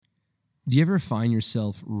Do you ever find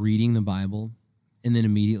yourself reading the Bible and then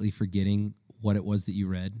immediately forgetting what it was that you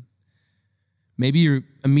read? Maybe you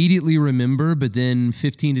immediately remember, but then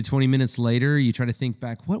 15 to 20 minutes later, you try to think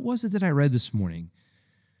back, what was it that I read this morning?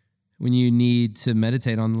 When you need to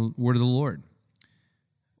meditate on the word of the Lord.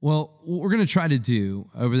 Well, what we're going to try to do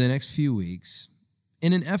over the next few weeks,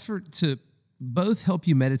 in an effort to both help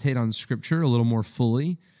you meditate on Scripture a little more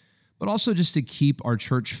fully, but also just to keep our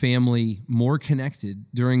church family more connected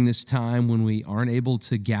during this time when we aren't able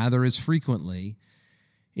to gather as frequently,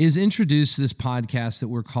 is introduce this podcast that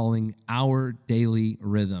we're calling Our Daily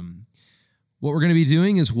Rhythm. What we're going to be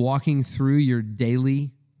doing is walking through your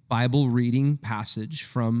daily Bible reading passage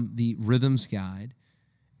from the Rhythms Guide,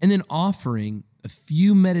 and then offering a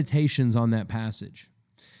few meditations on that passage.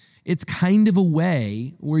 It's kind of a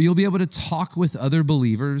way where you'll be able to talk with other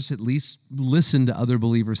believers, at least listen to other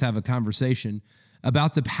believers have a conversation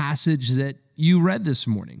about the passage that you read this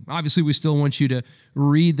morning. Obviously, we still want you to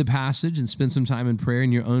read the passage and spend some time in prayer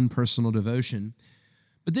in your own personal devotion.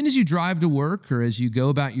 But then as you drive to work or as you go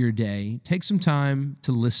about your day, take some time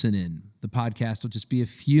to listen in. The podcast will just be a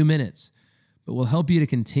few minutes, but will help you to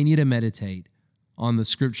continue to meditate on the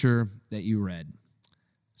Scripture that you read.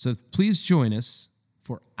 So please join us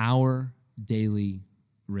for Our Daily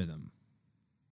Rhythm.